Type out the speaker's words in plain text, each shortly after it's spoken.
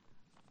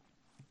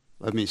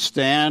Let me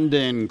stand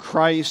in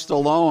Christ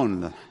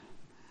alone.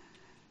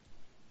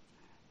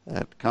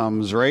 That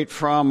comes right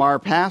from our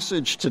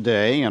passage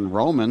today in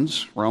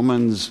Romans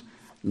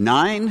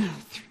 9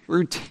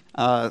 through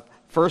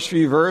first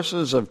few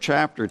verses of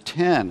chapter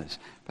 10. As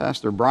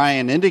Pastor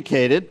Brian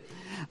indicated,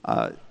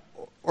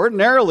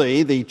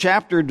 ordinarily the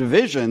chapter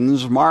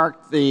divisions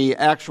mark the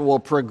actual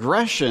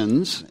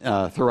progressions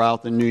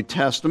throughout the New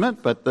Testament,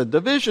 but the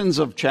divisions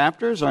of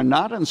chapters are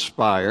not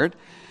inspired.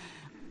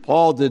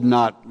 Paul did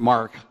not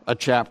mark a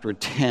chapter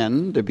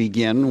 10 to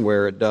begin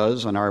where it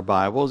does in our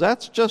Bibles.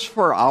 That's just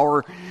for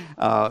our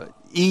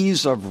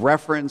ease of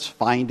reference,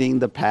 finding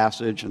the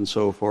passage and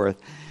so forth.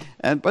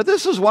 But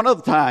this is one of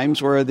the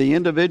times where the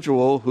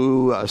individual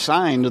who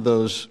assigned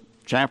those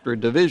chapter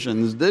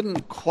divisions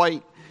didn't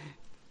quite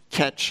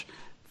catch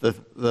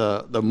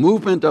the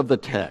movement of the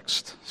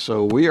text.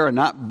 So we are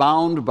not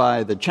bound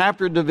by the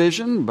chapter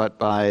division, but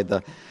by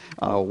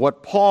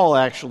what Paul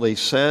actually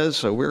says.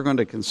 So we're going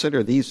to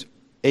consider these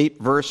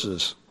 8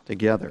 verses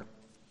together.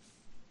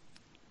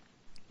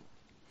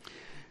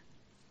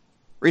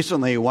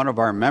 Recently, one of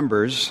our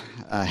members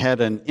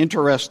had an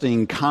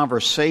interesting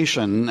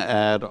conversation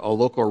at a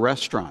local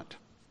restaurant.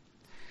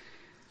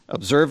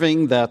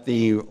 Observing that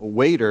the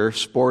waiter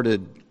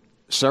sported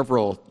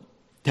several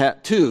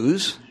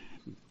tattoos,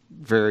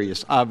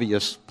 various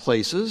obvious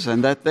places,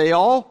 and that they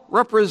all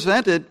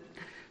represented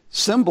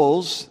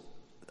symbols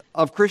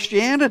of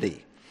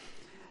Christianity.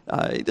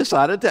 He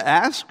decided to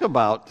ask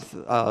about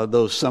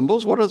those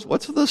symbols.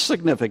 What's the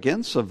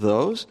significance of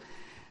those?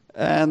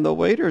 And the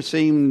waiter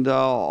seemed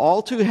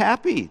all too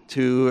happy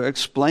to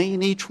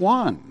explain each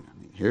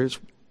one. Here's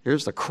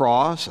the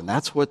cross, and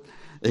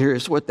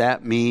here's what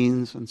that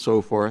means, and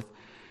so forth.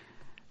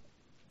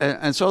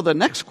 And so the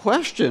next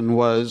question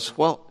was,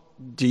 well,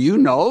 do you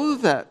know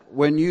that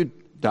when you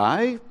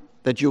die,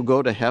 that you'll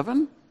go to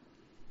heaven?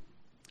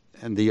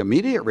 And the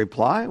immediate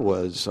reply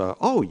was,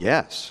 oh,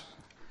 yes.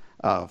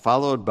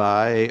 Followed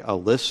by a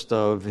list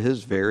of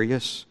his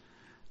various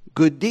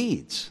good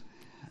deeds,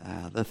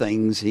 the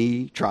things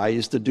he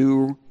tries to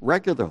do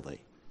regularly.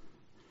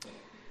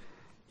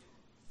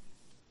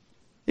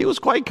 He was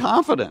quite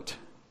confident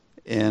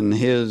in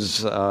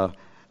his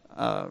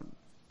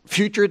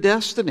future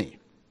destiny.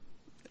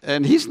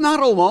 And he's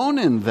not alone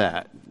in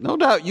that. No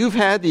doubt you've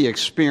had the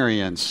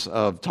experience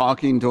of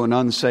talking to an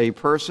unsaved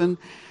person,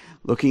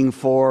 looking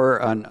for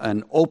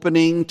an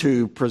opening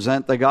to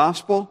present the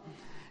gospel,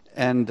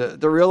 and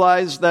to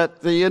realize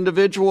that the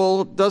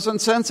individual doesn't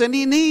sense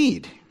any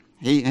need.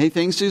 He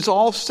thinks he's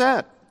all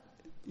set.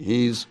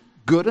 He's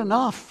good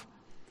enough.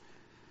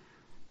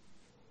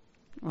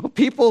 Well,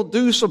 people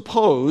do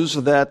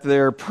suppose that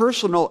their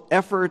personal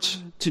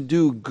efforts to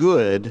do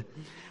good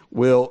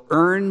will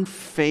earn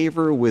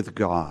favor with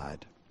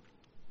God.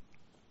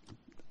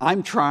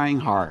 I'm trying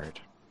hard,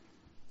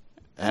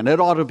 and it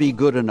ought to be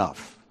good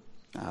enough.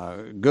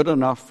 Good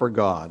enough for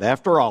God.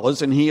 After all,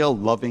 isn't He a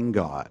loving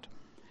God?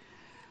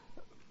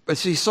 But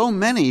see, so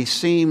many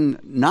seem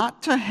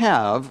not to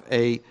have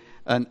a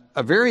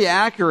very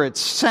accurate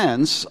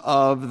sense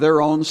of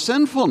their own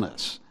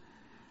sinfulness,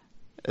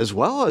 as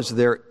well as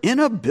their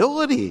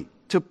inability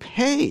to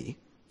pay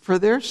for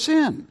their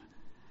sin.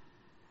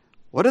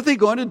 What are they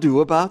going to do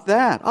about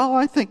that? Oh,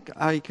 I think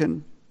I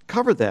can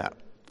cover that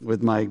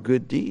with my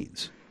good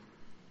deeds.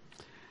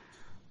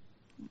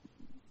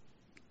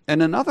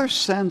 In another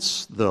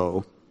sense,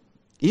 though,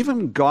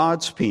 even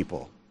God's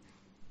people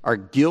are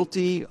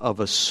guilty of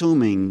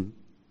assuming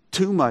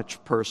too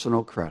much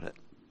personal credit.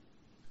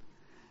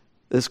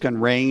 This can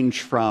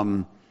range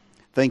from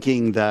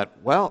thinking that,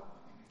 well,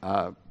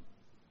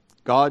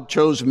 God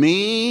chose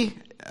me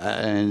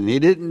and He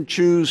didn't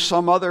choose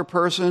some other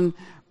person,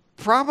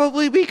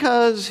 probably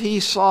because He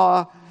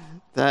saw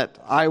that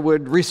I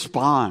would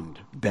respond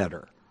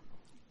better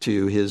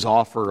to His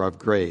offer of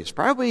grace.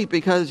 Probably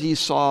because He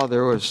saw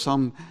there was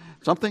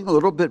something a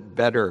little bit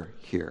better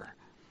here.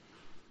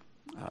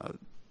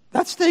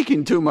 That's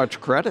taking too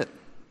much credit.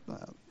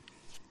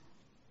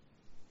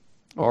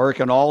 Or it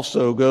can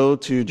also go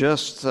to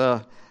just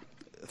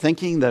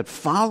thinking that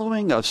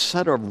following a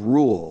set of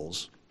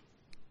rules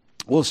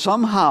will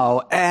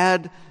somehow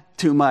add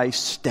to my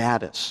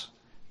status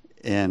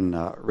in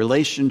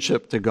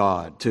relationship to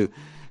God.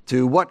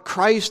 To what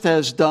Christ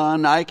has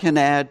done, I can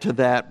add to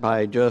that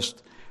by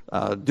just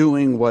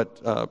doing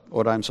what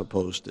I'm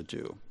supposed to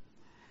do.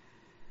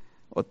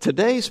 Well,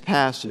 today's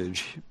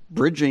passage,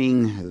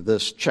 bridging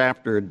this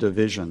chapter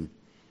division,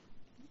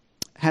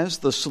 has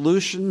the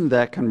solution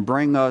that can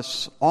bring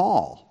us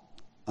all,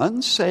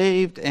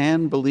 unsaved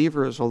and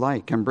believers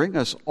alike, can bring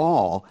us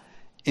all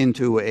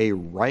into a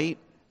right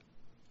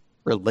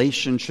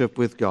relationship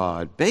with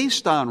God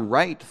based on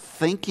right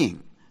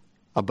thinking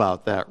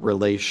about that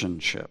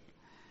relationship.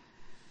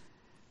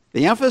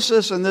 The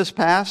emphasis in this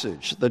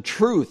passage, the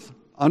truth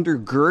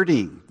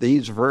undergirding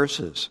these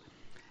verses,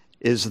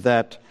 is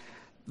that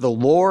the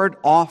Lord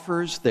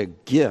offers the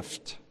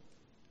gift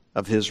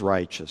of His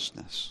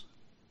righteousness.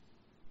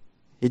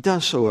 He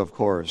does so, of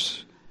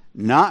course,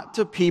 not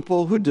to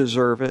people who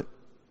deserve it,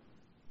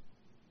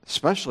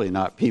 especially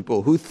not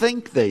people who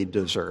think they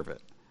deserve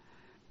it.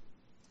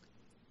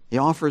 He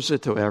offers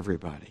it to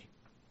everybody.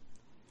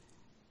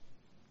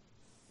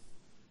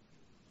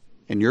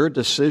 And your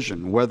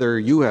decision, whether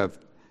you have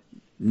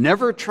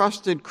never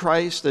trusted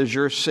Christ as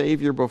your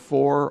Savior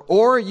before,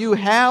 or you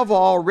have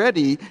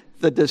already,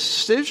 the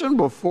decision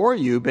before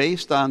you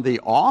based on the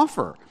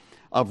offer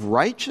of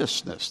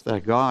righteousness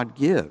that God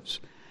gives.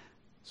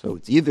 So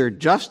it's either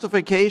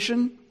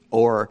justification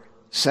or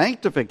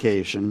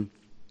sanctification.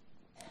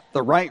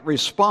 The right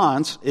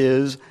response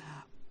is,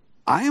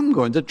 I am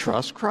going to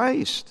trust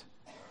Christ.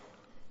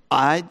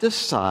 I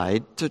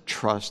decide to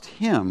trust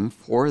Him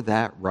for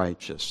that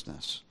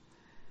righteousness.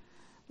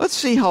 Let's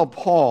see how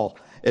Paul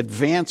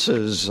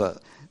advances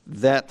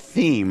that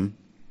theme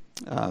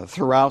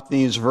throughout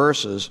these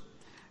verses.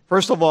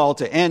 First of all,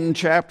 to end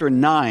chapter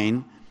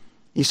 9,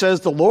 he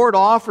says, the Lord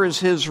offers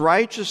His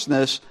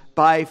righteousness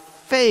by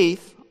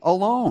faith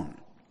alone.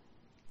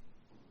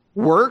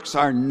 Works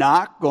are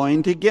not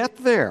going to get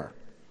there.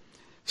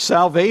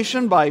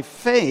 Salvation by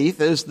faith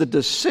is the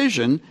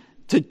decision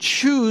to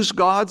choose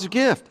God's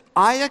gift.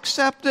 I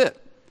accept it.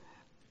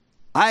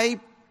 I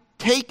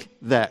take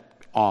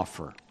that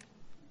offer.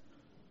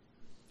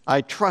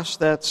 I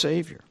trust that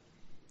Savior.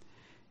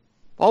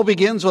 Paul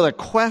begins with a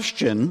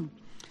question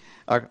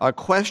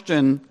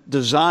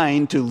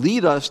designed to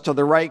lead us to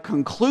the right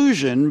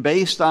conclusion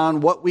based on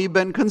what we've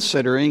been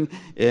considering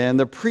in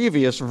the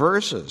previous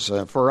verses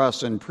for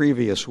us in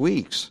previous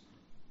weeks.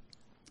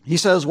 He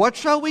says, what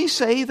shall we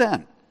say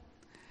then?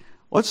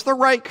 What's the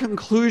right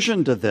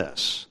conclusion to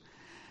this?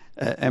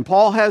 And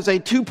Paul has a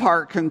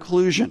two-part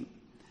conclusion.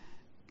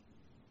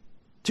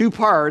 Two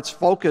parts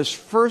focus,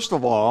 first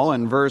of all,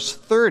 in verse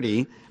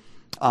 30,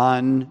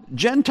 on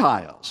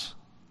Gentiles.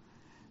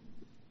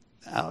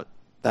 Now,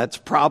 that's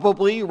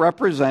probably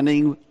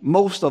representing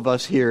most of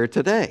us here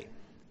today.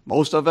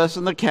 Most of us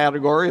in the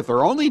category, if there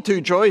are only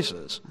two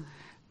choices,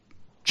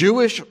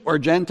 Jewish or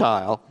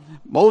Gentile,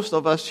 most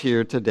of us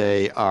here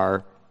today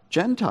are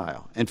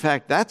Gentile. In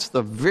fact, that's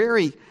the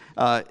very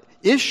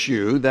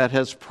issue that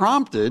has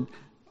prompted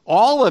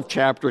all of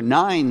chapter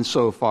 9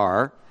 so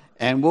far,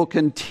 and will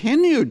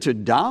continue to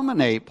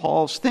dominate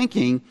Paul's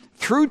thinking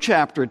through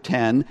chapter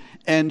 10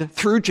 and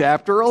through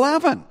chapter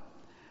 11.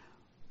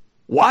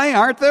 Why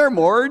aren't there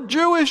more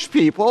Jewish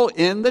people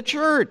in the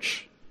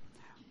church?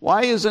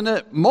 Why isn't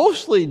it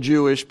mostly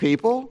Jewish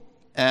people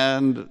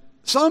and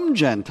some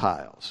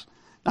Gentiles?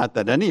 Not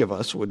that any of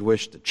us would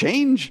wish to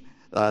change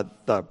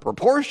the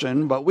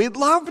proportion, but we'd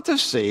love to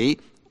see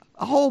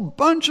a whole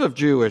bunch of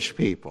Jewish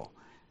people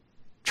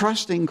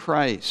trusting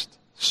Christ,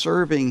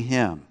 serving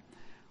Him.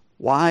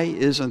 Why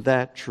isn't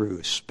that true?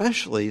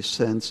 Especially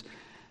since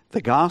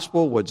the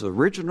gospel was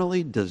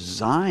originally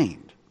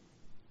designed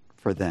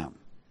for them.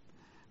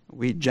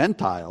 We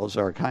Gentiles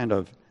are kind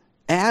of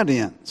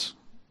add-ins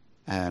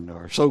and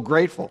are so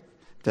grateful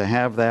to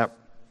have that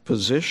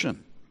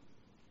position.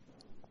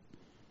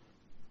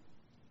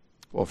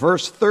 Well,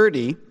 verse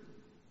 30,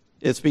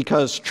 it's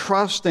because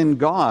trust in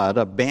God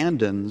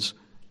abandons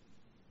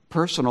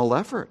personal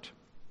effort.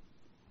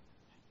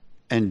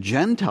 And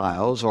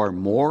Gentiles are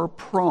more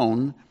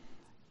prone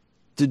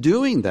to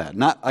doing that.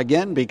 Not,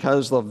 again,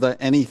 because of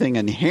anything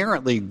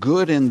inherently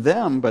good in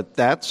them, but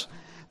that's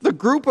the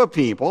group of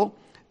people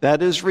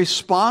that is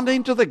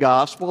responding to the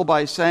gospel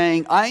by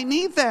saying, I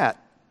need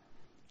that.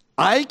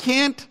 I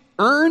can't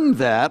earn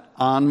that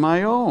on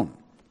my own.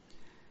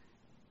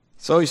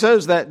 So he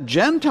says that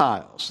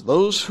Gentiles,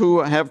 those who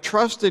have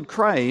trusted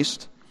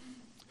Christ,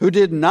 who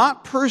did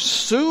not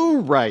pursue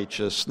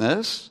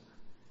righteousness,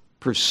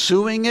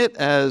 pursuing it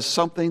as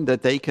something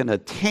that they can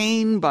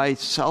attain by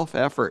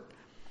self-effort.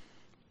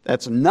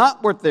 That's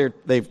not what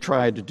they've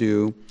tried to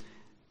do,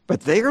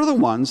 but they are the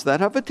ones that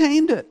have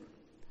attained it.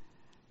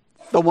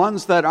 The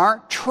ones that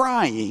aren't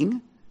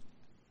trying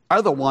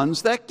are the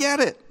ones that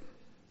get it.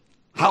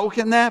 How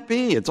can that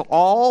be? It's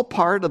all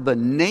part of the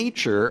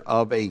nature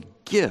of a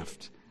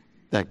gift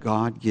that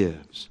God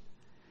gives.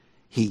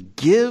 He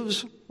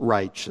gives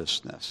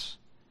righteousness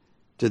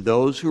to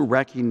those who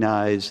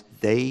recognize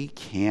they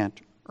can't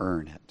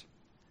earn it.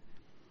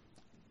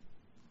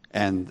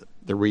 And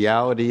the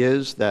reality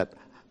is that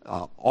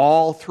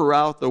all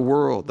throughout the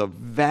world, the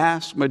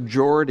vast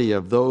majority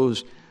of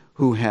those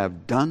who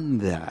have done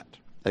that,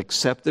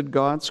 accepted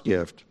God's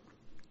gift,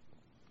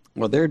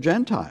 well, they're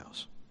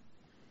Gentiles.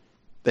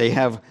 They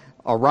have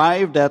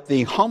arrived at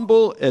the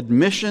humble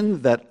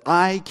admission that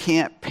I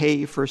can't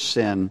pay for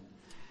sin.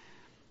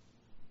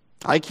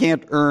 I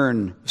can't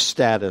earn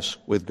status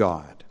with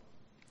God.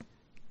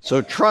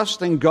 So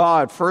trust in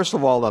God, first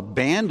of all,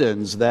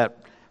 abandons that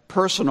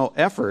personal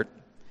effort,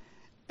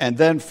 and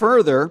then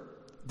further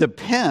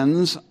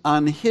depends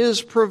on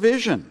His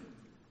provision.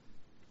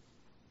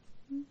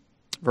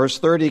 Verse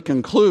 30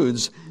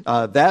 concludes,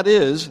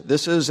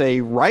 this is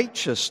a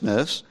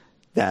righteousness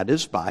that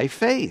is by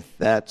faith.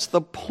 That's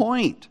the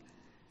point.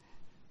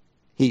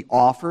 He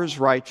offers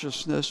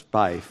righteousness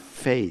by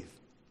faith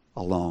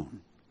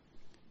alone.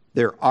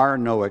 There are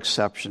no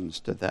exceptions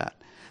to that.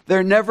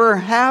 There never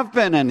have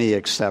been any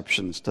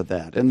exceptions to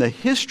that. In the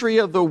history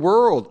of the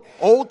world,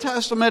 Old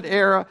Testament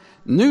era,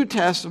 New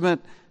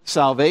Testament,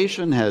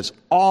 salvation has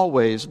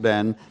always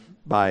been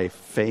by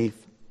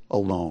faith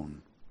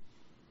alone.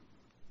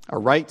 A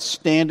right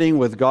standing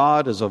with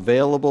God is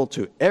available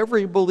to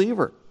every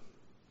believer,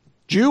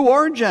 Jew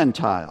or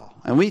Gentile.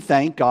 And we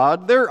thank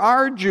God there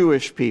are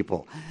Jewish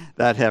people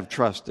that have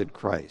trusted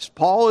Christ.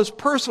 Paul is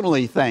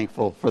personally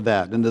thankful for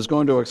that and is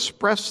going to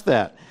express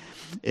that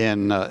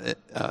in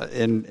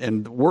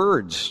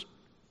words.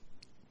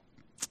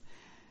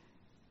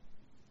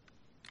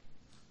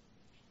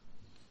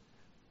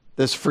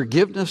 This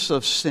forgiveness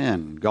of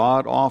sin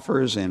God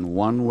offers in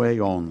one way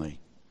only.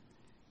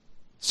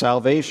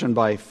 Salvation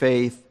by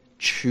faith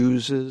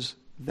chooses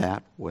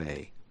that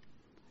way.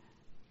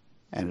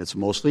 And it's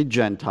mostly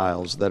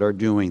Gentiles that are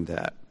doing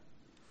that.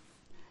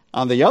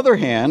 On the other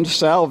hand,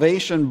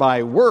 salvation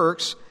by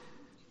works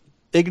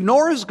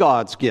ignores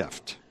God's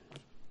gift.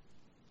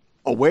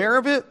 Aware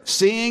of it,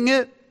 seeing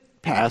it,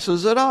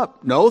 passes it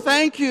up. No,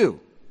 thank you.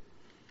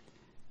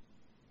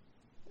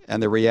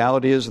 And the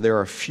reality is there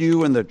are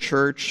few in the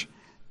church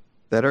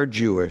that are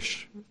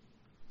Jewish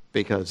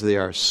because they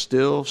are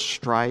still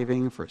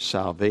striving for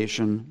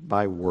salvation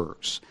by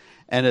works.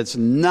 And it's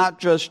not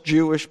just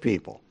Jewish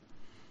people.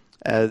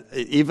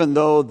 Even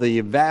though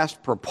the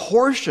vast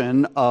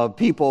proportion of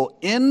people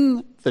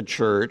in the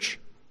church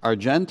are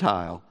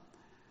Gentile,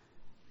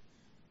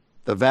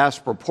 the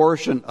vast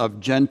proportion of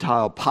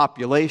Gentile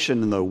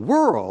population in the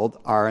world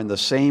are in the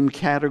same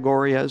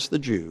category as the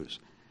Jews.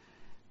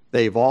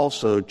 They've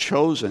also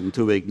chosen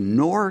to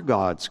ignore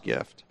God's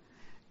gift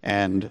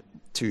and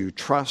to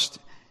trust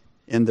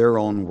in their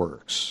own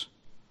works.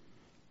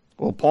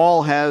 Well,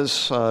 Paul has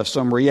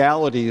some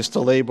realities to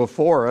lay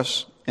before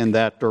us in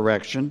that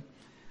direction.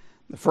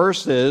 The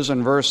first is,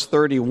 in verse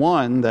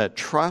 31, that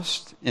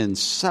trust in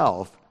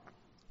self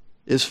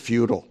is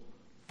futile.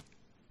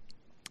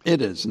 It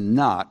is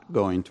not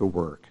going to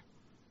work.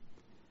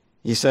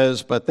 He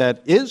says, but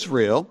that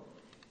Israel,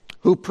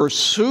 who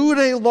pursued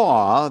a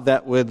law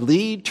that would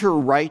lead to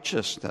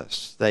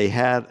righteousness. They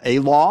had a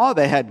law,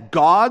 they had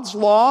God's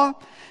law,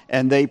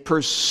 and they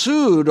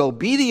pursued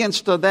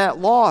obedience to that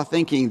law,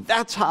 thinking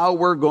that's how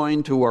we're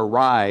going to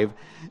arrive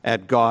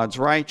at God's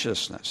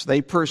righteousness.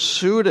 They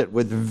pursued it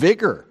with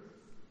vigor,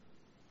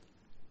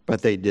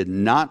 but they did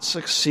not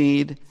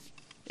succeed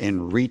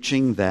in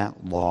reaching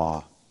that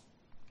law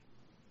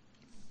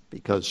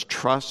because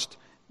trust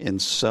in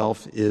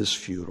self is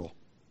futile.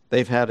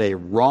 They've had a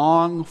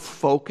wrong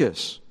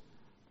focus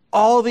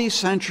all these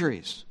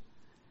centuries,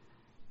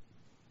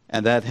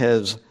 and that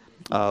has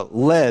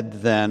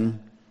led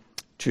then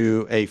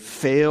to a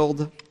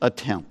failed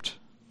attempt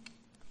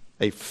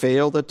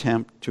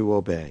to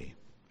obey.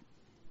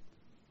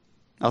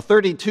 Now,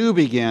 32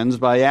 begins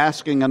by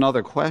asking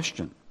another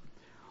question.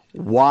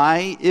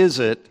 Why is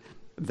it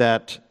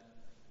that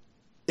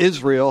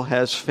Israel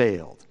has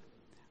failed?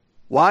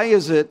 Why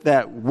is it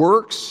that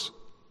works,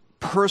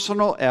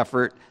 personal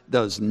effort,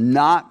 does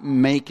not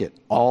make it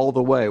all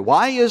the way?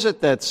 Why is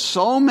it that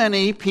so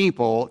many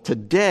people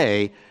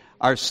today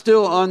are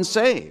still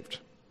unsaved?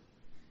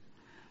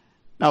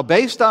 Now,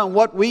 based on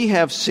what we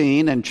have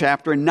seen in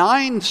chapter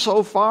 9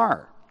 so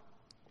far,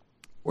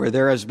 where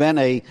there has been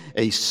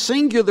a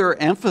singular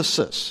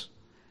emphasis,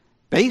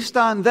 based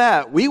on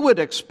that, we would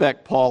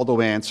expect Paul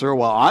to answer,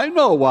 well, I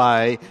know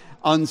why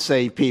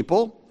unsaved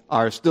people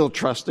are still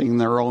trusting in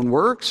their own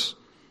works.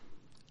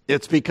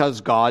 It's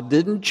because God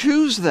didn't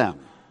choose them,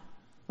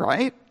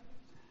 right?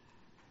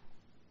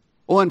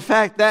 Well, in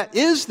fact, that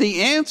is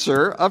the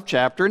answer of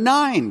chapter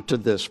 9 to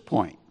this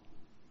point.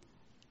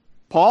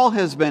 Paul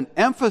has been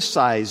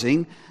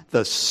emphasizing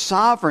the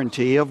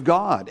sovereignty of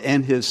God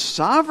and his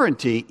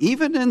sovereignty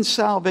even in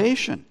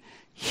salvation.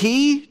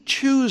 He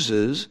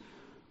chooses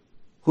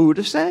who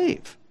to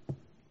save.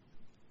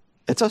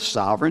 It's a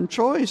sovereign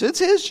choice. It's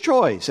his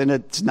choice, and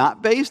it's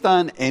not based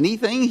on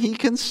anything he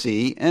can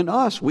see in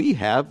us. We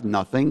have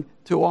nothing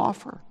to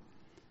offer.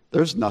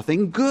 There's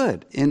nothing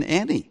good in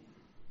any.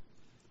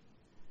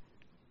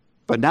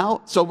 But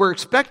now, so we're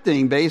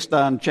expecting, based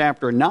on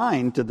chapter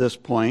 9 to this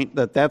point,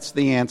 that that's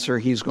the answer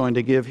he's going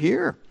to give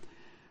here.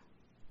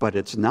 But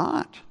it's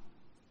not.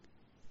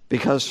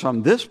 Because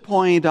from this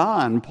point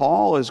on,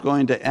 Paul is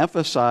going to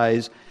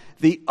emphasize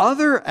the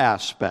other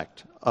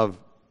aspect of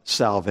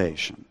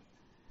salvation.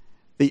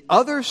 The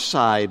other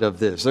side of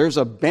this. There's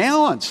a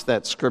balance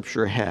that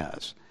Scripture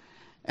has.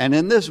 And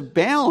in this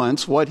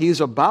balance, what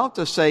he's about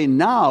to say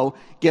now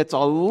gets a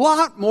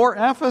lot more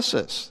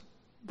emphasis.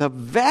 The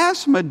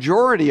vast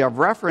majority of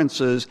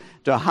references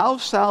to how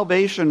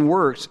salvation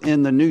works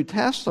in the New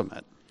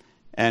Testament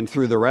and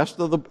through the rest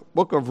of the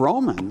book of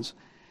Romans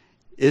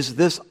is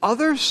this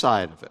other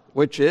side of it,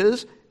 which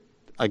is,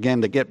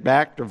 again, to get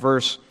back to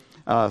verse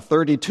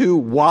 32,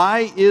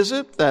 why is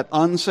it that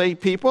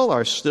unsaved people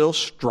are still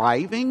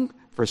striving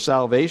for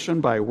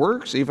salvation by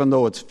works, even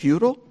though it's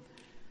futile?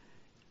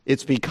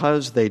 It's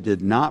because they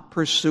did not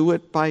pursue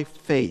it by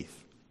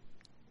faith,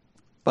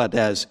 but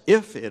as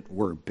if it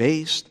were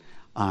based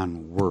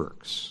on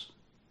works.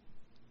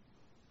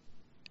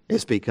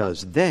 is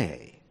because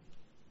they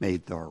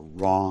made the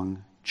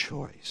wrong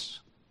choice.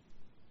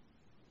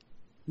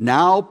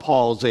 Now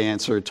Paul's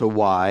answer to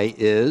why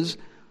is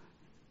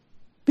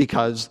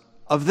because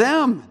of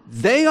them.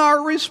 They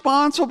are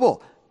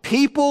responsible.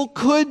 People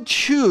could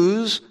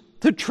choose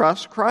to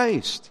trust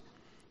Christ.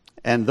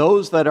 And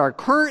those that are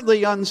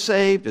currently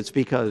unsaved, it's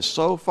because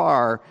so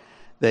far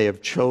they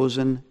have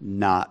chosen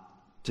not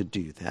to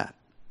do that.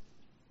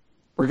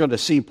 We're going to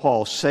see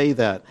Paul say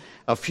that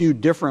a few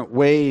different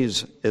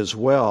ways as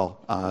well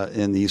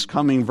in these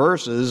coming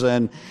verses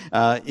and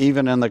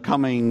even in the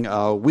coming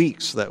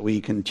weeks that we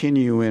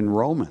continue in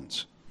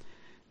Romans.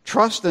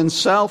 Trust in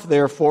self,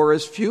 therefore,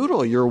 is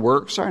futile. Your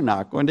works are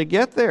not going to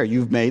get there.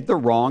 You've made the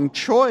wrong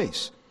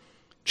choice.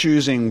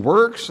 Choosing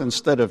works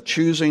instead of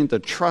choosing to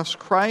trust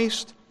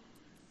Christ,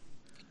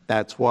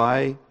 that's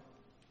why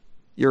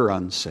you're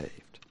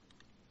unsaved.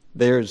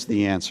 There's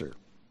the answer.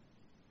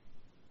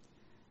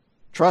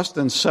 Trust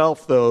in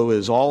self, though,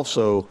 is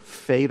also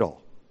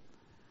fatal.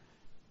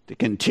 To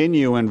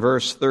continue in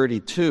verse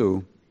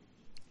 32,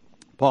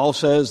 Paul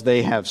says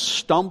they have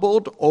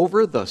stumbled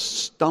over the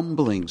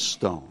stumbling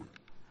stone.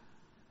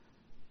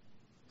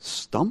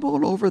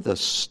 Stumbled over the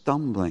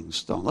stumbling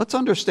stone. Let's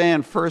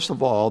understand, first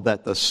of all,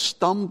 that the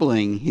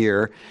stumbling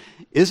here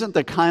isn't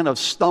the kind of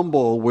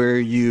stumble where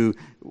you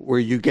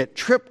get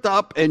tripped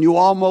up and you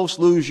almost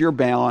lose your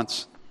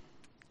balance.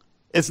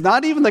 It's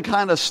not even the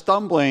kind of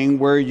stumbling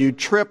where you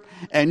trip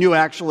and you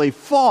actually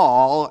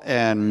fall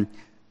and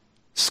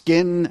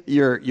skin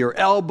your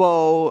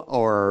elbow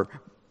or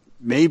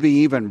maybe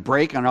even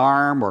break an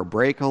arm or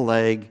break a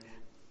leg.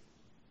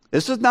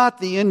 This is not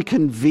the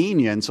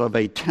inconvenience of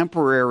a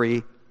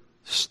temporary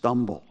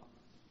stumble.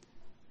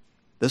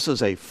 This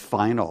is a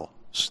final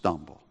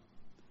stumble.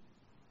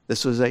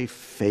 This is a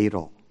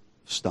fatal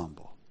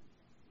stumble.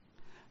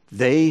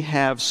 They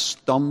have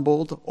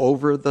stumbled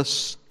over the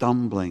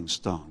stumbling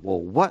stone. Well,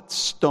 what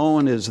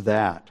stone is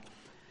that?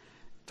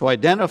 To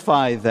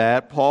identify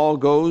that, Paul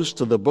goes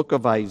to the book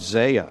of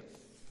Isaiah.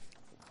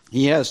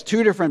 He has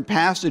two different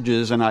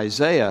passages in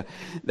Isaiah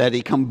that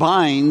he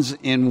combines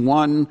in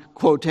one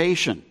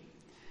quotation.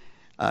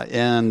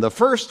 And the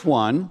first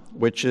one,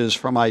 which is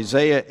from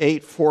Isaiah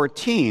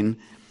 8:14,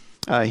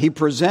 he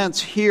presents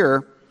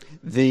here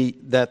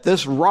that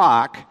this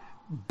rock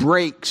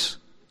breaks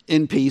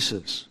in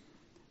pieces.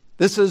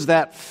 This is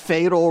that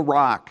fatal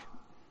rock.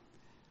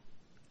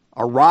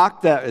 A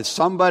rock that if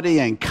somebody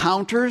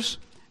encounters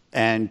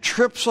and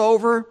trips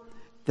over,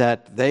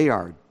 that they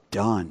are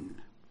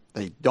done.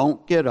 They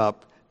don't get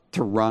up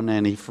to run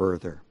any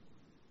further.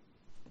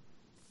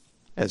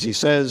 As he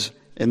says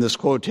in this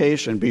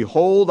quotation,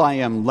 "Behold, I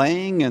am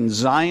laying in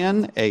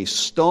Zion a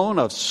stone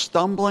of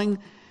stumbling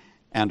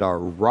and a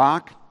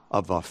rock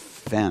of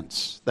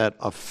offense." That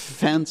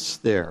offense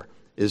there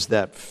is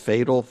that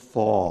fatal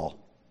fall.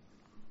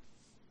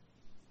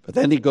 But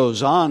then he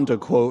goes on to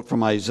quote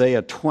from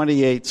Isaiah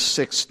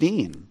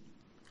 28:16.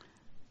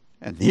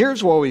 And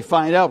here's what we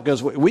find out,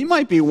 because we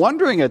might be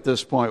wondering at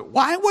this point,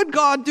 why would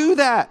God do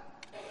that?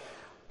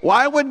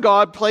 Why would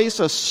God place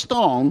a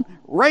stone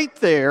right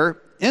there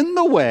in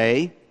the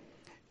way,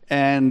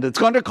 and it's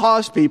going to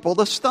cause people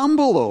to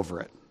stumble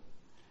over it?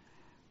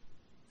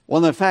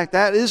 Well, in fact,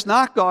 that is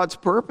not God's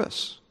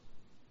purpose.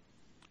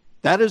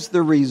 That is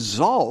the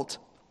result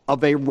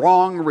of a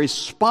wrong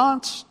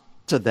response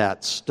to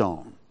that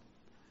stone.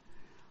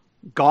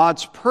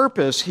 God's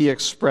purpose, he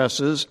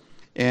expresses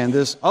in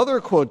this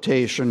other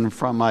quotation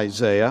from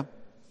Isaiah,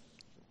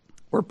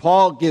 where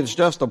Paul gives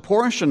just a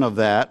portion of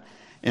that.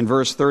 In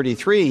verse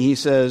 33, he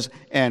says,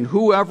 "And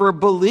whoever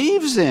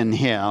believes in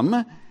him,"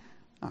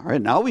 all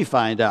right, now we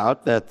find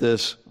out that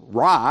this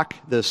rock,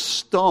 this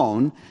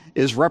stone,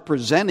 is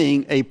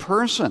representing a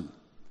person.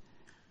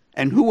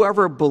 "And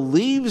whoever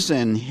believes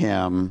in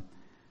him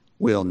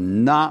will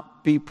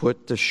not be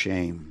put to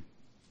shame."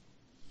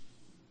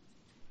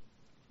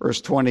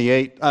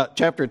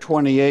 Chapter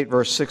 28,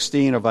 verse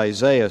 16 of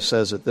Isaiah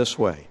says it this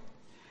way,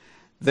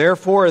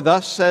 "Therefore,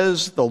 thus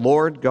says the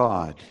Lord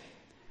God,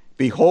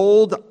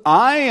 Behold,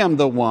 I am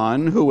the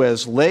one who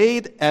has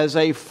laid as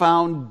a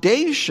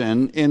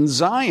foundation in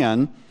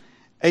Zion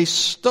a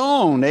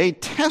stone, a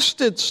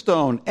tested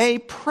stone, a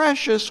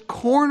precious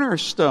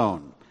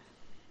cornerstone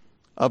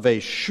of a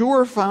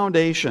sure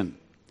foundation.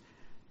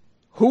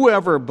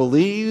 Whoever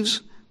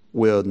believes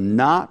will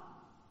not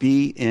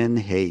be in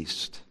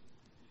haste."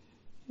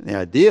 The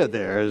idea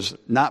there is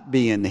not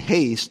be in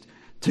haste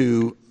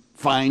to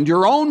find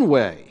your own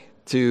way,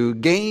 to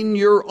gain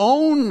your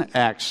own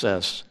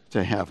access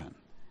to heaven,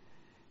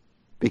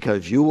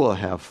 because you will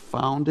have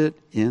found it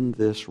in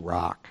this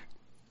rock.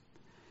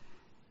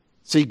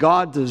 See,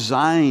 God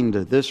designed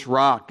this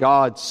rock.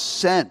 God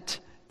sent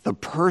the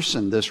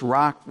person this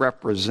rock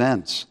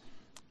represents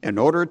in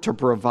order to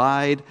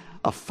provide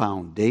a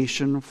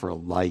foundation for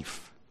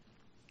life.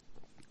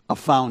 A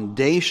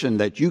foundation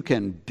that you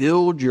can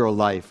build your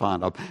life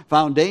on, a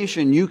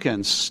foundation you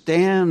can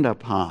stand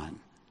upon.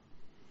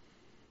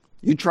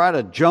 You try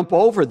to jump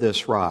over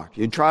this rock,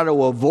 you try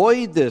to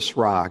avoid this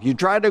rock, you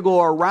try to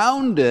go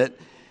around it,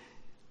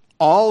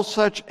 all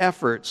such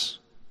efforts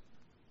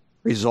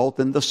result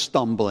in the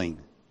stumbling.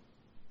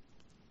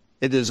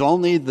 It is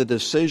only the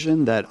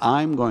decision that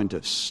I'm going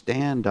to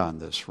stand on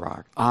this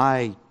rock.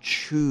 I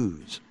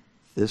choose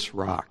this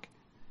rock.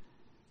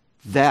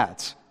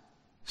 That's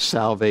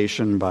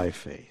salvation by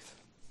faith.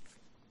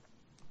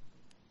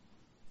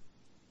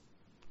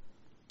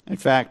 In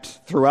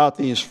fact, throughout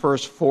these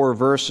first 4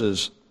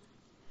 verses,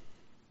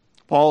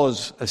 Paul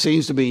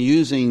seems to be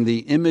using the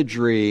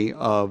imagery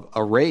of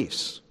a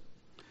race.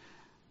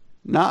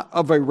 Not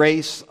of a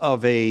race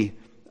of a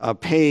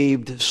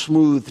paved,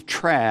 smooth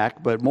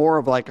track, but more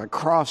of like a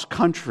cross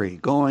country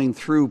going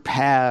through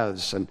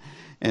paths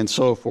and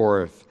so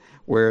forth,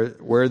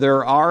 where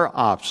there are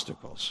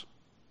obstacles.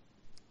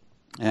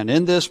 And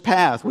in this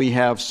path, we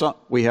have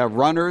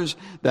runners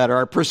that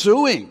are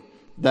pursuing,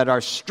 that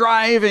are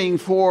striving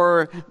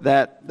for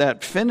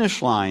that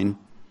finish line,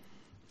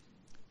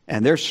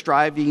 and they're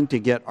striving to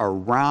get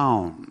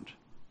around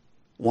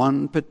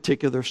one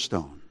particular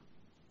stone,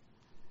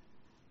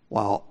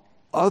 while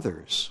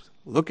others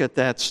look at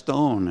that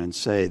stone and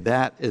say,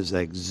 that is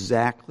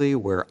exactly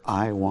where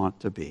I want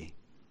to be.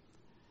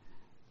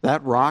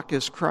 That rock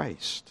is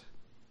Christ,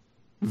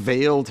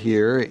 veiled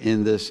here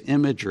in this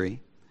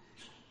imagery.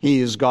 He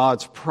is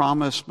God's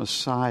promised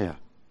Messiah.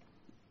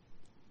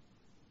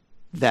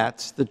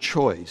 That's the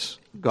choice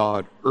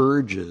God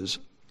urges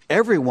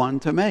everyone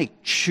to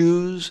make.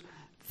 Choose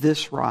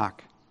this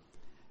rock.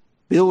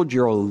 Build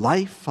your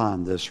life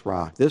on this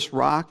rock. This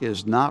rock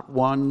is not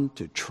one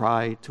to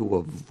try to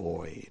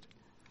avoid.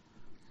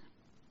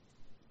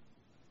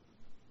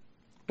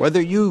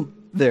 Whether you,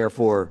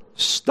 therefore,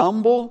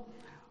 stumble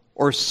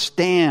or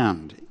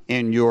stand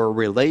in your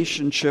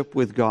relationship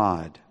with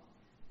God,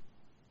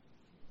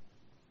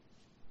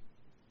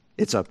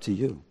 it's up to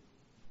you.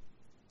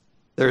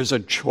 There's a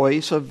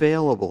choice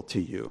available to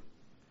you.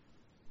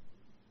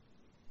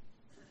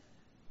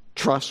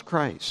 Trust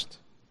Christ.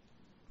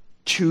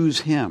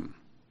 Choose Him.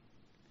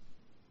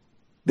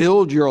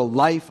 Build your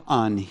life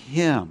on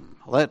Him.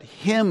 Let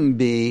Him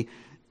be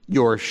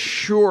your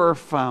sure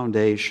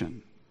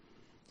foundation.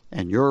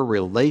 And your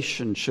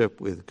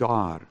relationship with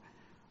God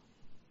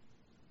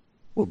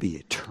will be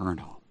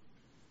eternal.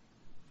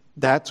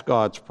 That's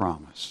God's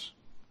promise.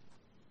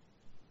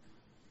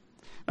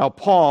 Now,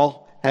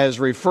 Paul has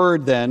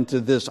referred then to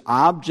this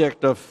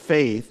object of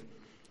faith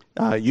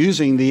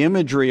using the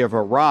imagery of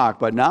a rock,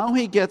 but now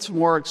he gets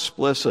more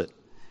explicit.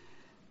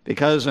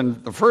 Because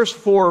in the first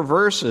 4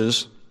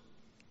 verses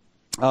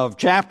of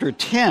chapter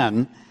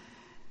 10,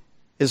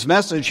 his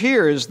message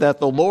here is that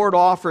the Lord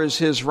offers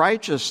His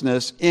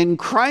righteousness in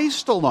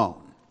Christ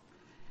alone,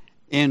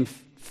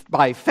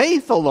 by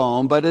faith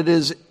alone, but it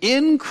is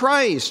in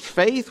Christ,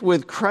 faith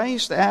with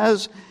Christ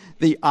as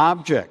the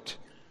object.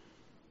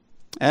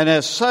 And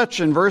as such,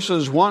 in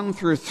verses 1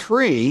 through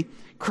 3,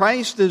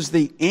 Christ is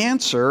the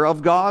answer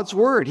of God's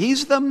Word.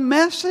 He's the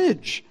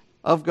message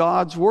of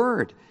God's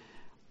Word.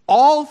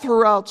 All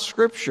throughout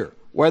Scripture,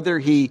 whether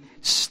He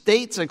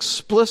states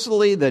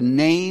explicitly the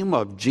name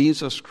of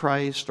Jesus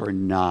Christ or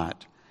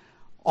not,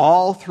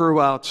 all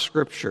throughout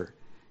Scripture,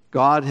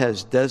 God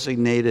has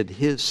designated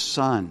His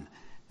Son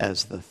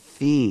as the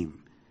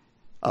theme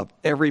of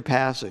every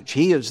passage.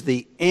 He is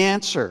the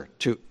answer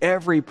to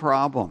every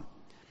problem.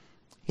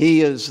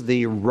 He is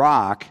the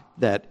rock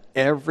that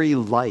every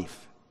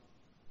life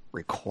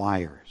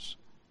requires.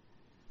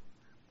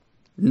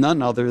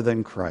 None other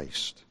than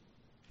Christ.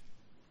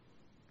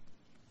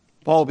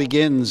 Paul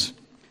begins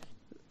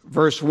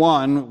verse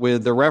 1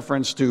 with the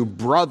reference to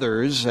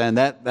brothers, and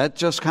that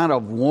just kind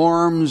of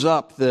warms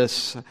up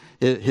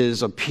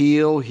his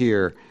appeal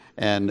here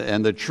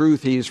and the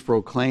truth he's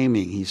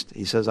proclaiming.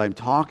 He says, I'm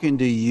talking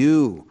to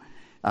you,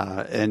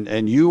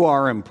 and you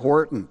are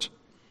important.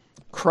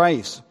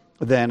 Christ,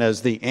 then,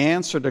 as the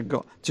answer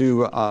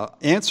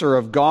answer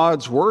of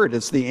God's Word,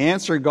 it's the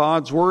answer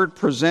God's Word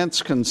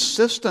presents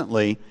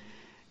consistently,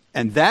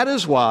 and that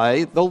is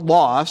why the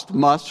lost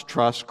must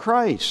trust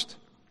Christ.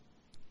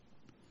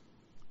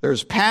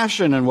 There's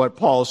passion in what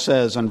Paul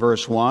says in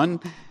verse 1.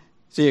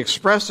 He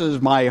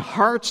expresses, my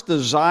heart's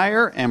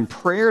desire and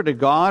prayer to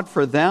God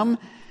for them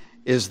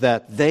is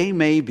that they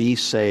may be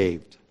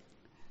saved.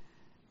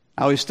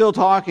 Now, he's still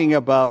talking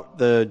about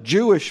the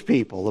Jewish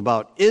people,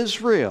 about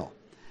Israel.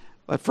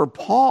 But for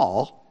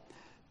Paul,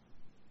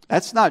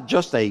 that's not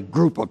just a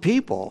group of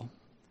people.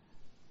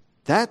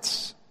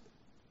 That's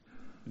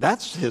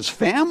his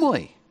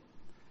family.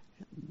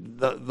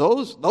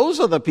 Those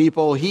are the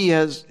people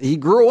he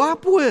grew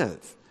up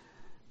with.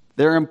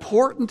 They're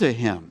important to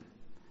him.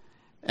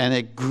 And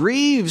it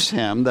grieves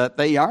him that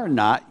they are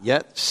not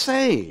yet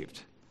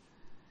saved.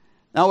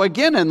 Now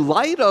again, in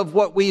light of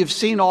what we have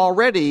seen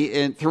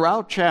already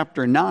throughout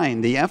chapter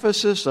 9, the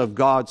emphasis of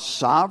God's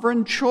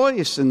sovereign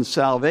choice in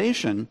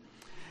salvation,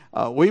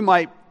 we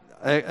might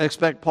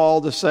expect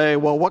Paul to say,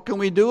 well, what can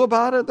we do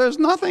about it? There's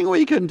nothing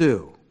we can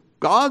do.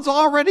 God's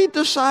already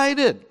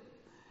decided.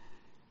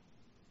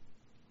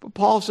 But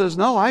Paul says,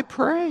 no, I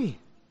pray.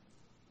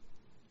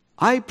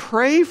 I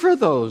pray for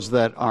those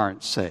that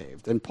aren't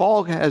saved. And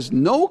Paul has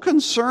no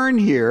concern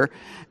here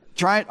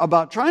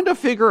trying to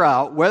figure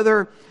out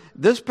whether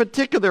this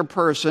particular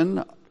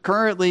person,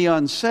 currently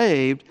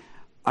unsaved,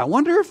 I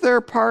wonder if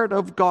they're part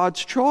of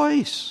God's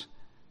choice.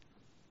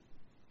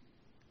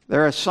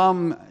 There are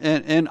some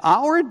in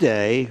our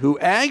day who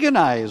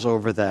agonize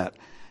over that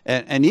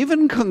and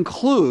even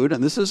conclude,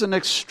 and this is an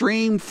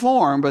extreme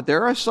form, but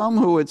there are some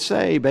who would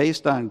say,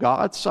 based on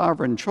God's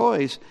sovereign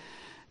choice,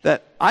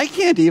 that I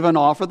can't even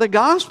offer the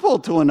gospel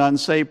to an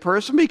unsaved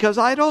person because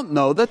I don't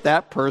know that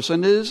that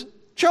person is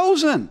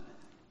chosen.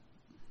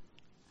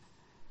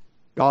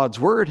 God's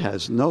word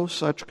has no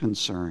such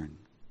concern.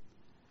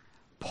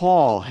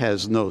 Paul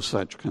has no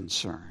such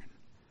concern.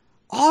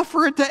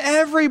 Offer it to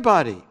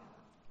everybody.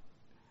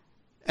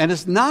 And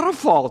it's not a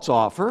false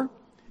offer,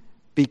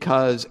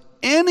 because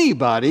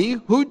anybody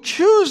who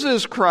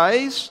chooses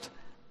Christ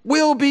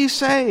will be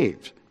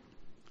saved.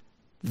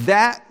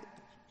 That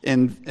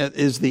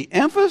is the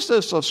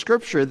emphasis of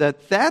Scripture,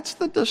 that's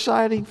the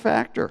deciding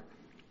factor.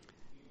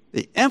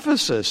 The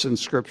emphasis in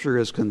Scripture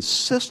is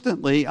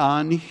consistently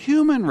on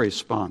human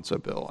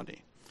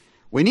responsibility.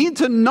 We need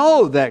to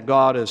know that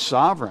God is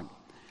sovereign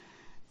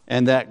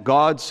and that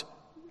God's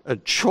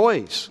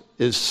choice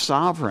is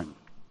sovereign.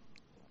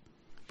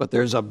 But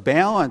there's a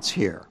balance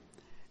here.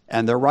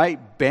 And the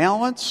right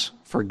balance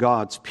for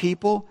God's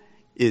people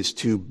is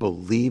to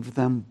believe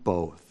them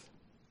both.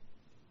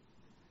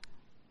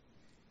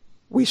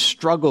 We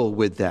struggle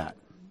with that.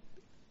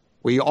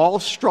 We all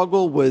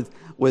struggle with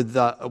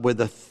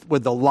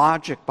the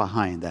logic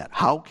behind that.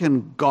 How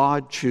can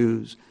God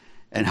choose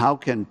and how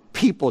can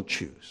people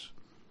choose?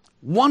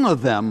 One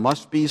of them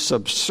must be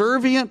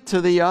subservient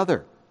to the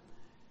other.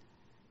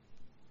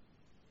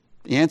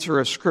 The answer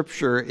of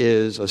Scripture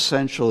is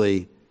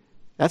essentially,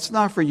 that's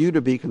not for you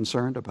to be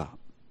concerned about.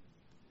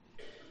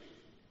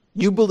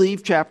 You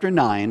believe chapter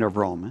 9 of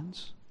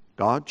Romans,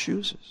 God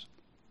chooses.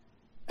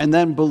 And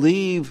then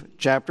believe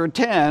chapter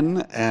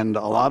 10 and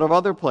a lot of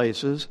other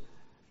places,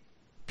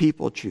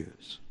 people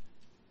choose.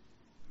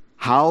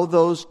 How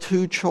those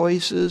two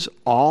choices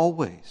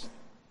always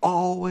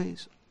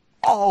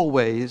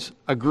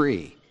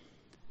agree,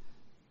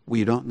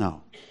 we don't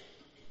know.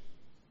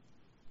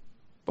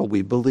 But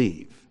we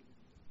believe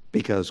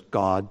because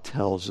God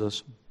tells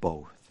us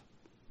both.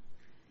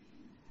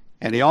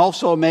 And he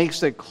also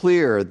makes it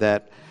clear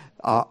that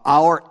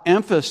our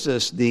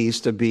emphasis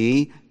needs to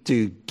be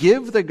to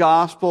give the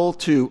gospel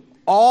to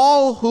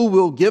all who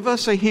will give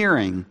us a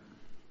hearing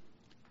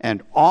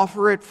and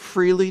offer it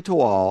freely to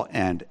all,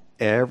 and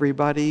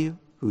everybody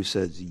who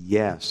says,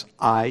 yes,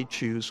 I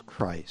choose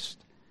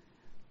Christ,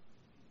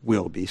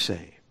 will be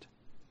saved.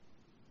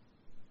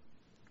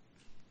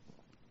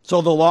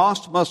 So the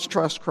lost must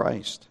trust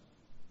Christ.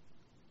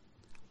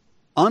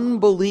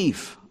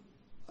 Unbelief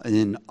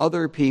in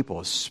other people,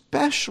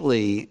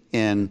 especially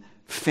in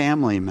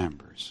family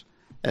members,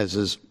 as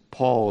is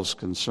Paul's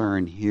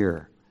concern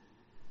here,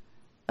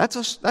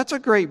 that's a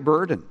great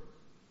burden.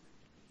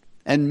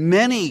 And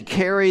many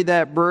carry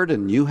that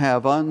burden. You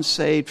have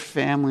unsaved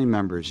family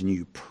members and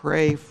you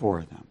pray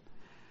for them.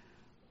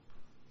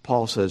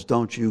 Paul says,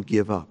 don't you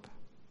give up.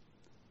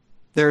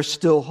 There's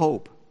still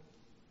hope.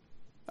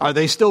 Are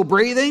they still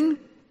breathing?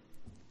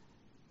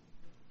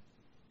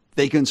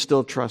 They can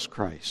still trust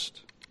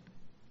Christ.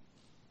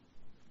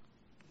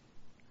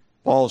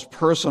 Paul's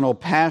personal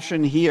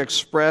passion he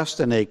expressed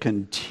in a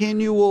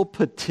continual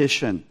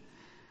petition,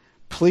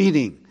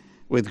 pleading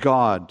with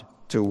God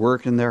to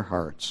work in their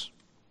hearts.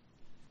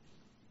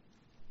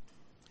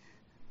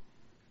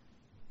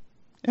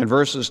 In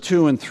verses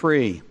 2 and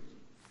 3,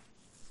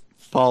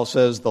 Paul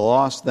says, the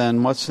lost then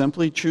must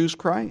simply choose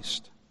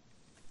Christ.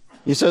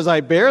 He says, I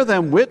bear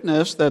them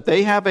witness that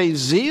they have a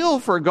zeal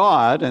for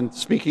God, and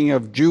speaking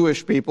of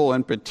Jewish people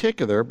in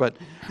particular, but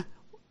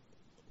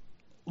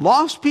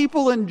lost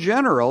people in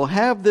general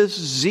have this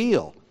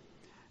zeal.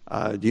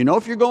 Do you know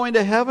if you're going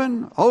to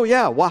heaven? Oh,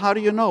 yeah. Well, how do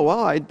you know?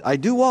 Well, I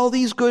do all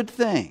these good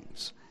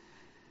things.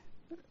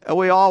 And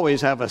we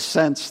always have a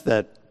sense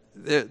that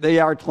they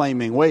are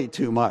claiming way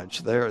too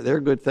much. Their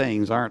good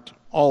things aren't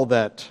all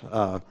that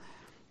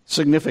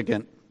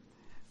significant.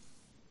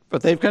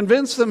 But they've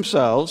convinced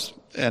themselves,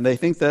 and they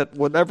think that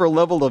whatever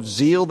level of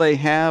zeal they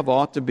have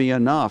ought to be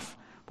enough.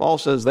 Paul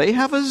says they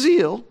have a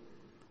zeal.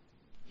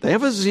 They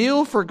have a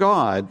zeal for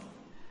God,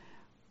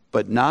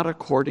 but not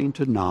according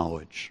to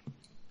knowledge.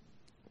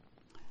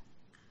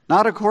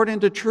 Not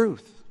according to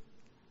truth.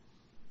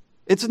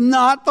 It's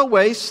not the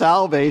way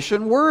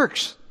salvation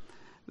works.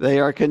 They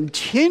are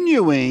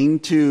continuing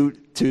to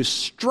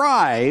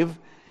strive,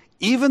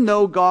 even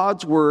though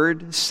God's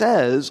word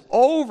says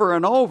over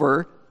and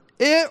over,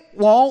 it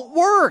won't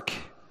work.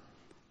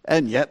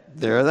 And yet,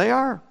 there they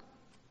are,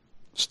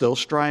 still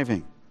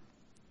striving.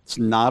 It's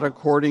not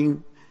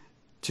according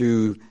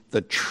to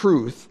the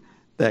truth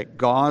that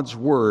God's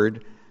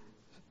word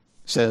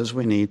says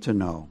we need to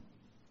know.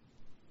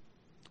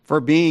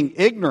 For being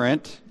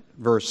ignorant,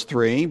 verse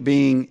 3,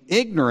 being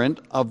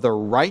ignorant of the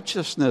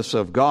righteousness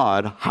of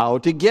God, how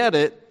to get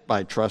it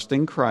by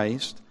trusting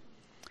Christ,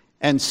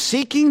 and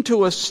seeking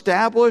to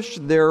establish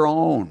their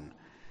own.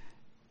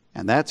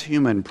 And that's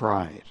human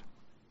pride.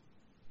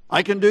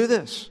 I can do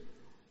this.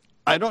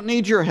 I don't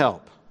need your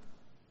help.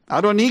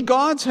 I don't need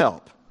God's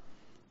help.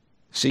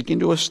 Seeking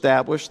to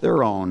establish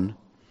their own,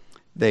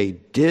 they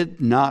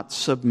did not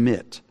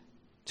submit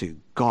to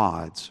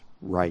God's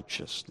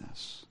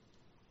righteousness.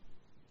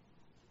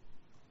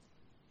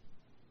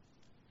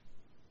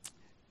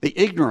 The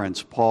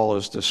ignorance Paul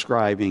is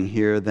describing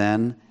here,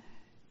 then,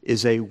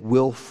 is a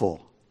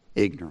willful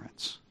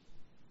ignorance.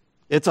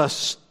 It's a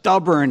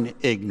stubborn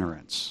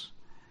ignorance.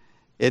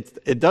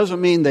 It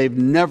doesn't mean they've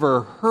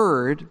never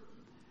heard.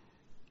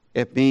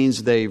 It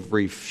means they've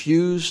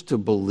refused to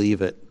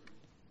believe it.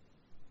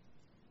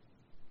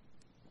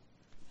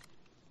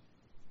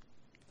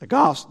 The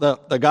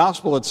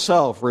gospel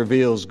itself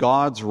reveals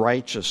God's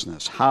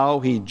righteousness, how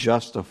he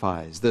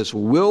justifies. This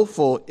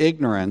willful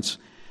ignorance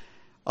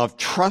of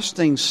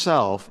trusting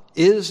self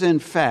is, in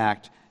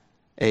fact,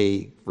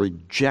 a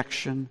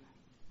rejection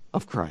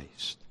of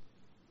Christ.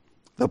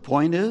 The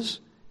point is,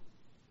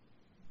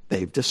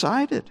 they've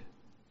decided,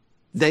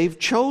 they've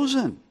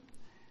chosen,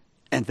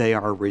 and they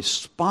are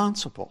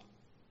responsible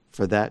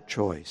for that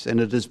choice. And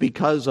it is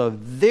because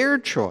of their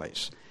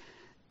choice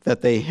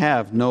that they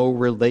have no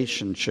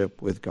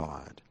relationship with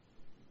God.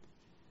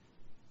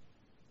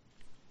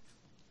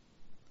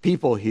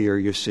 People here,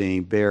 you're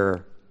seeing,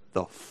 bear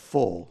the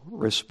full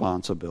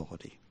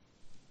responsibility.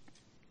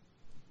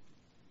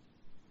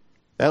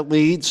 That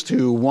leads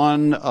to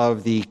one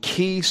of the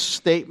key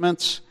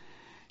statements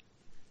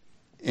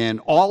in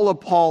all of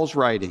Paul's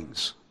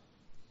writings.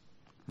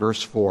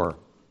 Verse 4.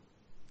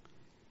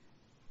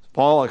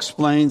 Paul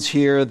explains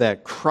here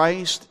that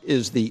Christ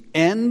is the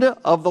end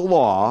of the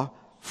law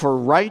for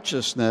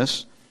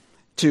righteousness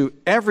to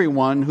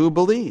everyone who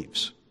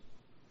believes.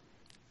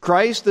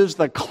 Christ is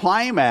the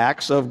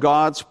climax of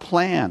God's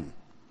plan.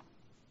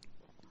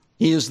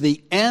 He is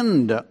the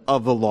end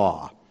of the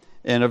law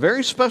in a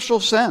very special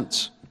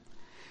sense.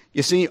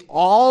 You see,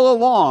 all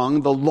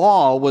along, the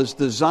law was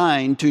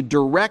designed to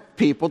direct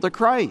people to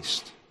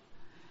Christ.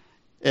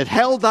 It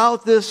held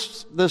out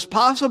this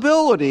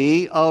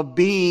possibility of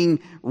being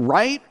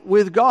right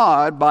with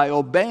God by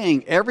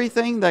obeying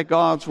everything that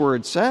God's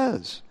Word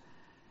says.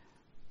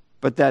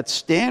 But that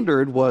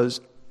standard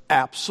was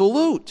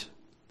absolute.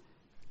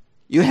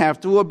 You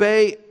have to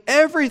obey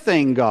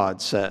everything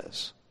God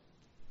says,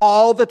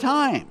 all the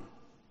time.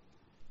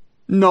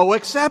 No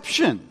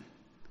exception.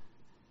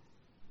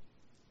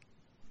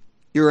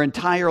 Your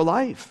entire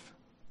life.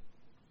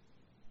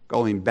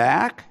 Going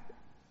back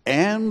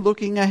and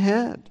looking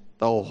ahead.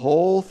 The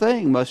whole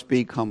thing must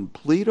be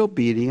complete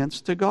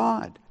obedience to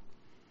God.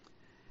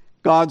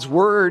 God's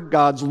Word,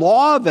 God's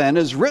law, then,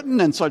 is written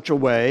in such a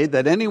way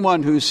that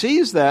anyone who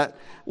sees that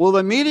will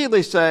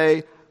immediately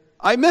say,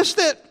 I missed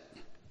it.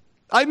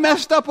 I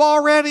messed up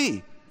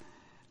already.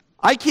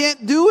 I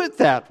can't do it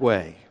that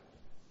way.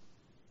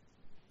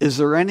 Is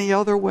there any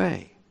other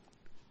way?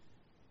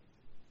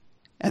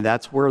 And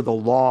that's where the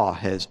law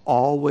has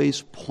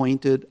always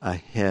pointed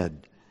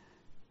ahead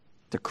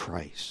to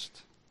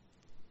Christ.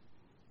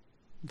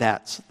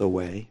 That's the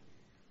way.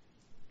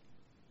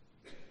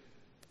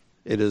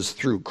 It is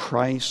through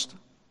Christ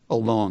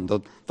alone.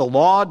 The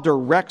law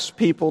directs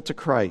people to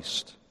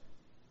Christ,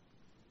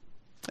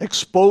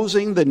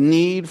 exposing the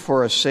need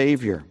for a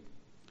Savior.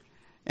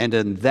 And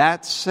in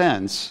that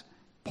sense,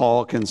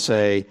 Paul can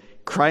say,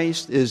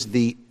 Christ is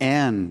the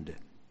end.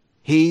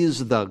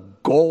 He's the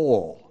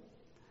goal.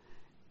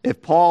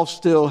 If Paul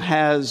still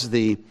has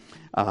the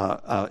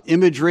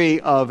imagery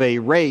of a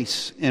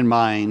race in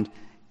mind,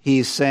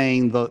 he's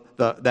saying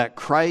that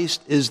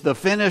Christ is the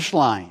finish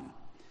line.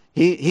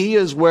 He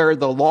is where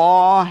the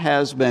law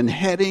has been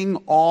heading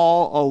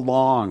all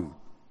along.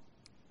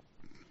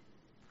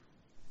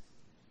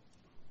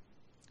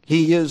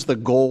 He is the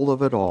goal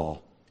of it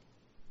all.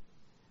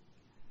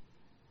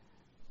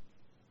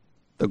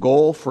 The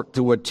goal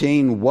to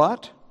attain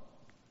what?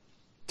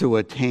 To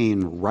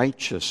attain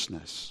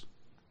righteousness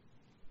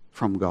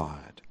from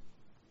God.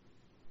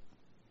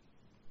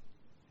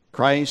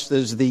 Christ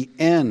is the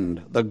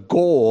end, the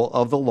goal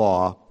of the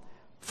law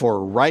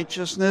for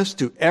righteousness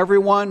to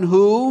everyone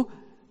who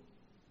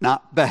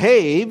not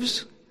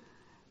behaves,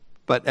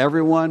 but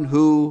everyone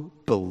who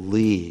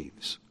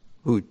believes,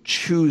 who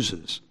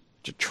chooses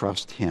to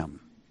trust Him.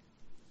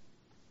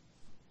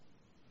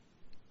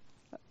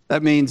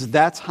 That means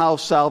that's how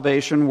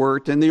salvation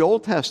worked in the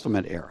Old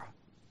Testament era.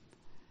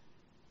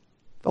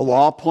 The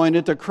law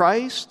pointed to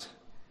Christ.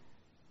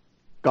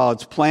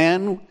 God's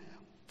plan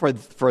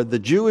for the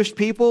Jewish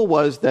people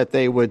was that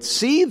they would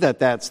see that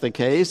that's the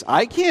case.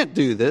 I can't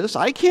do this.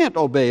 I can't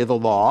obey the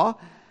law.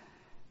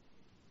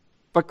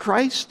 But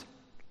Christ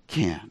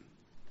can.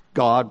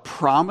 God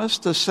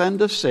promised to send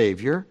a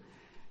Savior,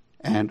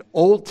 and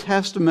Old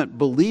Testament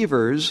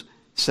believers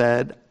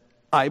said,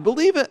 I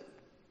believe it.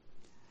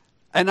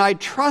 And I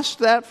trust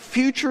that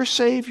future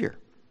Savior.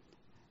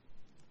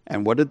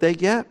 And what did they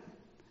get?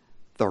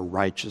 The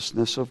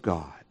righteousness of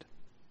God.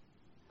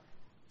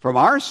 From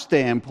our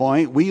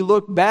standpoint, we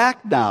look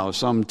back now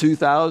some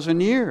 2,000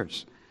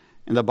 years.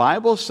 And the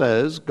Bible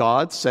says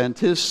God sent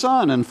His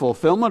Son in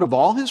fulfillment of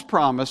all His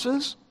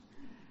promises.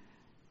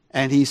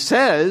 And he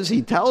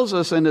tells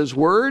us in his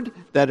word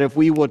that if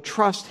we will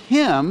trust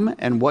him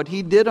and what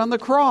he did on the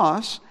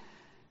cross,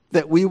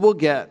 that we will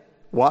get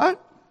what?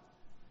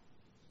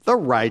 The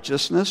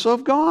righteousness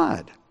of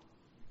God.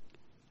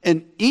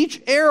 In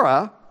each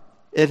era,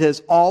 it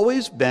has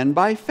always been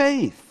by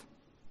faith.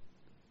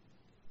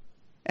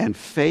 And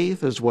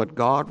faith is what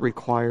God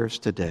requires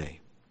today.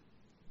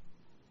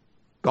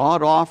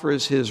 God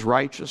offers his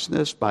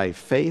righteousness by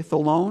faith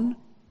alone,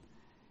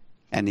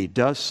 and he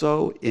does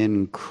so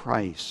in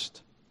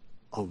Christ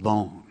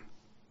alone.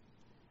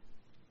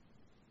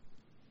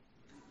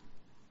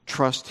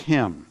 Trust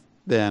him,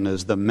 then,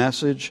 is the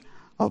message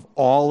of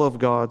all of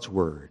God's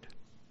word.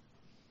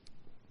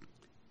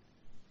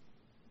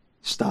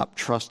 Stop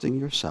trusting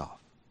yourself.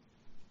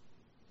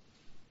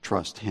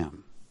 Trust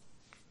him.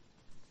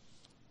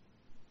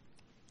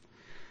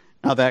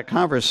 Now, that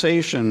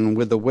conversation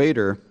with the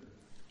waiter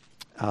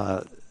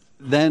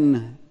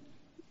then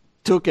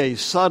took a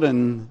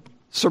sudden,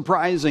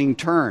 surprising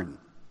turn.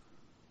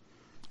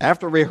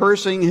 After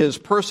rehearsing his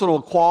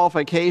personal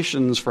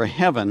qualifications for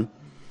heaven,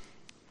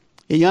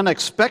 he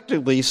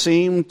unexpectedly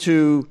seemed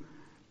to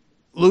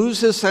lose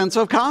his sense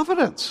of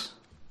confidence.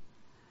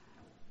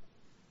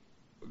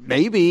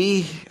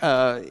 Maybe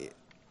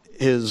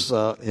his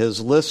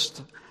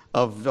list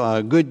of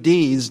good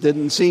deeds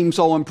didn't seem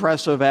so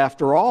impressive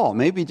after all.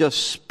 Maybe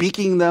just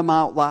speaking them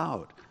out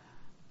loud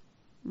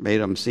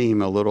made him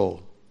seem a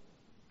little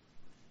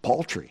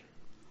paltry.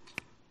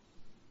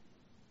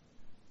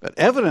 But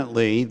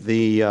evidently,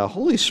 the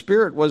Holy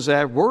Spirit was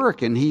at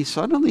work, and he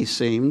suddenly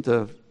seemed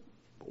to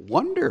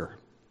wonder,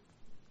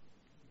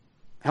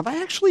 have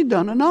I actually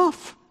done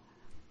enough?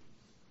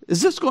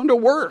 Is this going to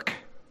work?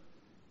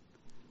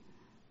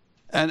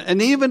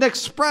 And even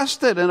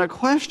expressed it in a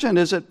question,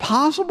 is it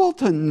possible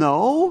to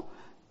know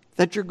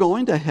that you're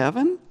going to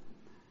heaven?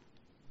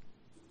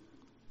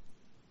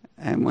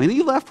 And when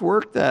he left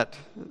work that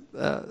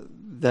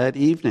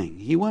evening,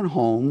 he went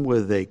home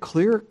with a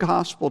clear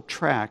gospel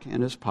tract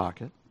in his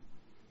pocket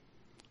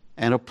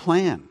and a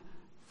plan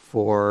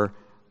for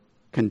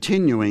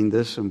continuing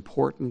this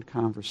important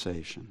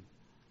conversation.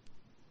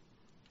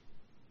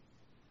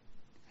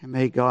 And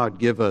may God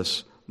give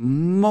us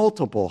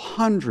multiple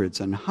hundreds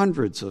and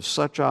hundreds of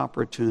such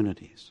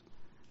opportunities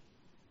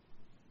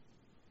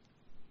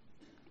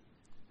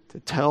to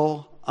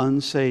tell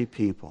unsaved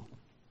people,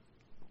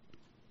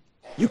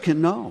 you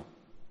can know.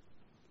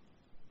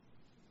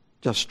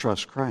 Just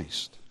trust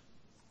Christ.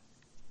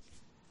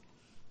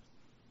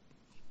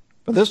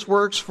 But this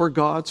works for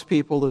God's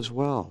people as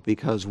well,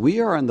 because we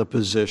are in the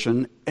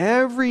position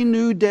every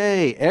new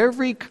day,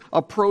 every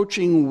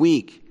approaching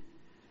week,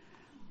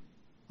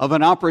 of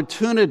an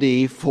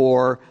opportunity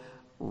for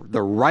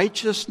the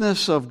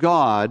righteousness of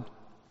God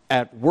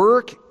at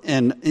work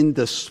and in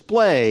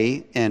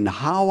display in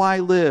how I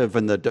live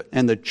and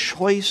the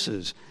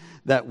choices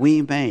that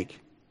we make.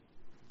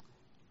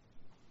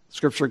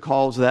 Scripture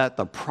calls that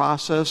the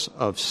process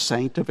of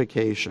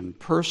sanctification,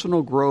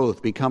 personal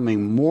growth,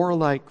 becoming more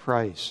like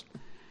Christ.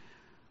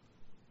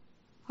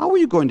 How are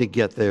you going to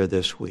get there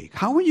this week?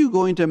 How are you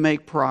going to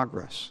make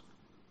progress?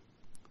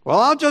 Well,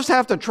 I'll just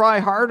have to try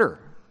harder.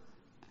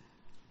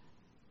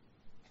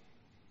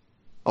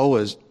 Oh,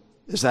 is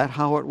that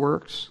how it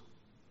works?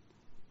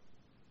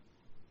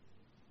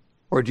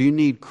 Or do you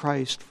need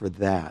Christ for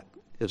that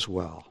as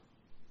well?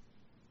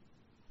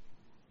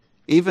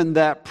 Even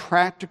that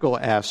practical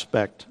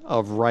aspect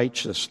of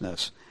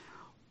righteousness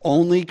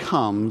only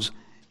comes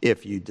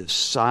if you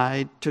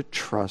decide to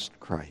trust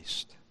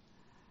Christ.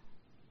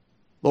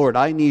 Lord,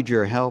 I need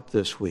your help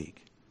this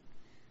week.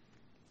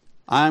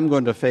 I'm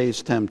going to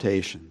face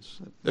temptations.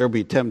 There'll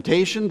be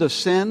temptation to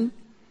sin.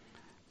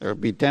 There'll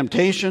be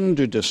temptation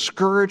to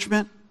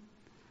discouragement.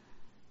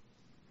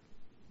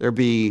 There'll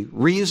be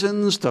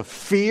reasons to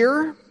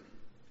fear.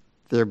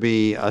 There'll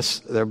be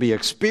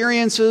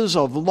experiences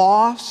of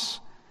loss.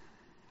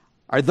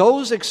 Are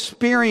those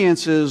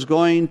experiences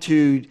going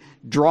to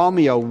draw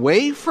me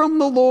away from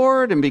the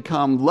Lord and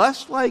become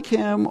less like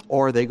him,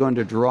 or are they going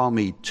to draw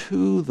me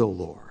to the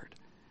Lord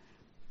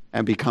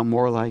and become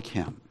more like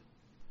him?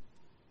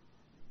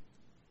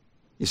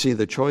 You see,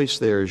 the choice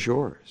there is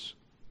yours.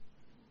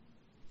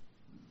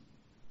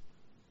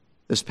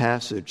 This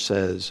passage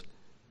says,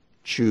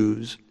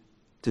 choose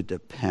to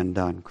depend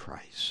on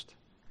Christ.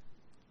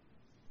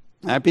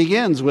 That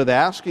begins with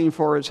asking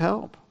for his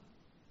help,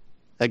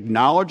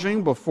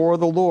 acknowledging before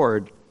the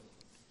Lord,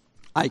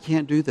 I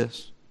can't do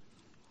this.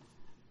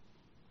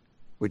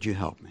 Would you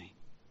help me?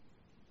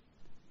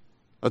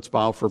 Let's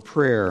bow for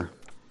prayer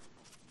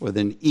with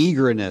an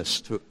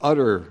eagerness to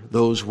utter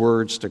those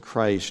words to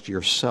Christ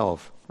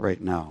yourself right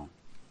now.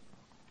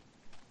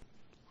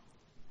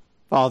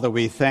 Father,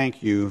 we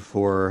thank you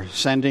for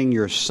sending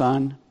your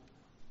Son.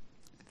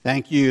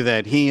 Thank you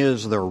that he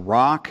is the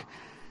rock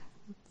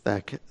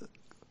that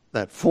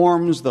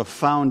forms the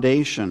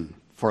foundation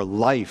for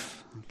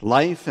life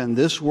in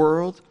this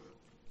world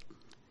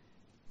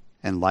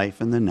and life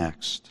in the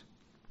next.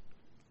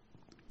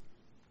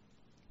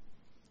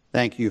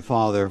 Thank you,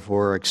 Father,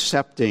 for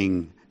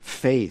accepting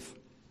faith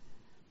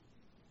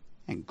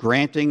and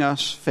granting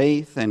us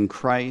faith in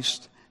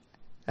Christ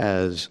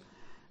as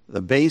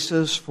the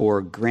basis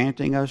for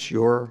granting us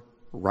your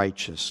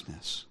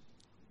righteousness.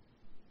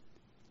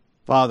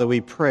 Father,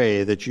 we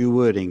pray that you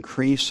would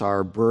increase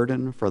our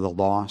burden for the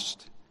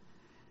lost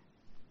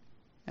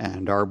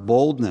and our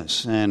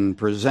boldness in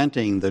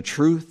presenting the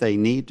truth they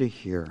need to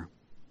hear.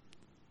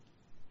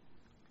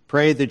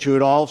 Pray that you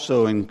would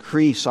also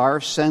increase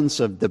our sense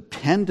of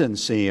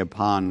dependency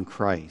upon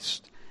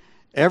Christ.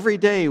 Every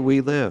day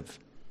we live,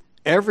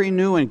 every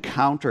new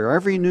encounter,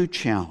 every new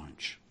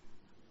challenge,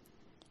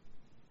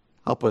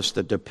 help us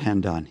to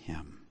depend on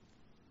him.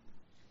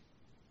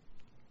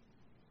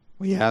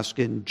 We ask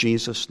in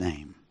Jesus'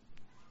 name,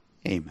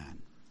 amen.